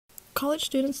College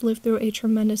students live through a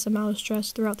tremendous amount of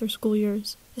stress throughout their school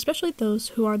years, especially those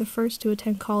who are the first to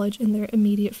attend college in their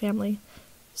immediate family.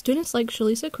 Students like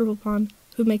Shalisa Krupelpon,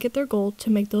 who make it their goal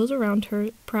to make those around her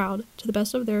proud to the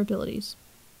best of their abilities.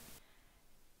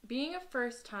 Being a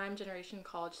first-time generation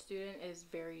college student is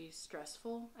very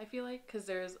stressful, I feel like, because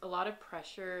there's a lot of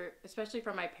pressure, especially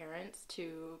from my parents,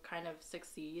 to kind of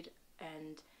succeed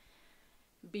and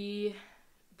be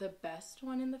the best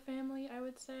one in the family, I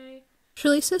would say.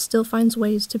 Shalisa still finds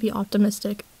ways to be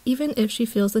optimistic, even if she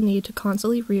feels the need to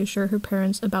constantly reassure her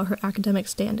parents about her academic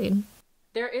standing.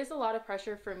 There is a lot of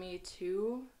pressure for me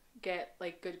to get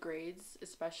good grades,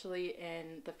 especially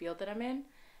in the field that I'm in,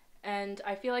 and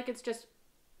I feel like it's just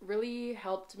really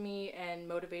helped me and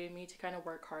motivated me to kind of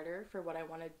work harder for what I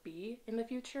want to be in the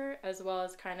future, as well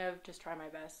as kind of just try my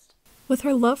best. With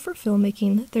her love for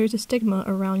filmmaking, there's a stigma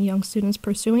around young students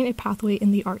pursuing a pathway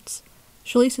in the arts.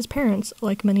 Shalisa's parents,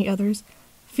 like many others,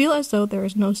 feel as though there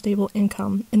is no stable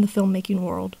income in the filmmaking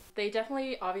world. They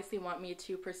definitely obviously want me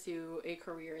to pursue a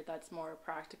career that's more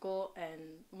practical and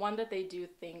one that they do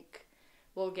think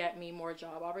will get me more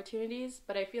job opportunities,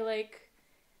 but I feel like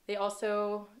they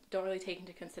also don't really take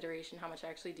into consideration how much I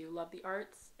actually do love the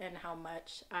arts and how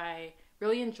much I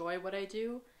really enjoy what I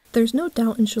do. There's no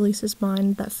doubt in Shalisa's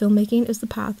mind that filmmaking is the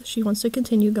path she wants to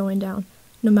continue going down,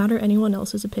 no matter anyone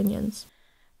else's opinions.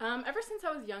 Ever since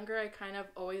I was younger, I kind of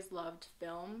always loved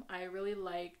film. I really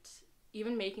liked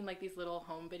even making these little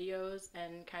home videos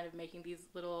and kind of making these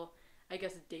little, I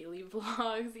guess, daily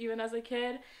vlogs even as a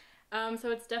kid.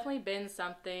 So it's definitely been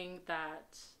something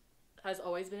that has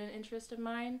always been an interest of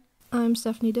mine. I'm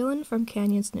Stephanie Dillon from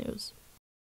Canyons News.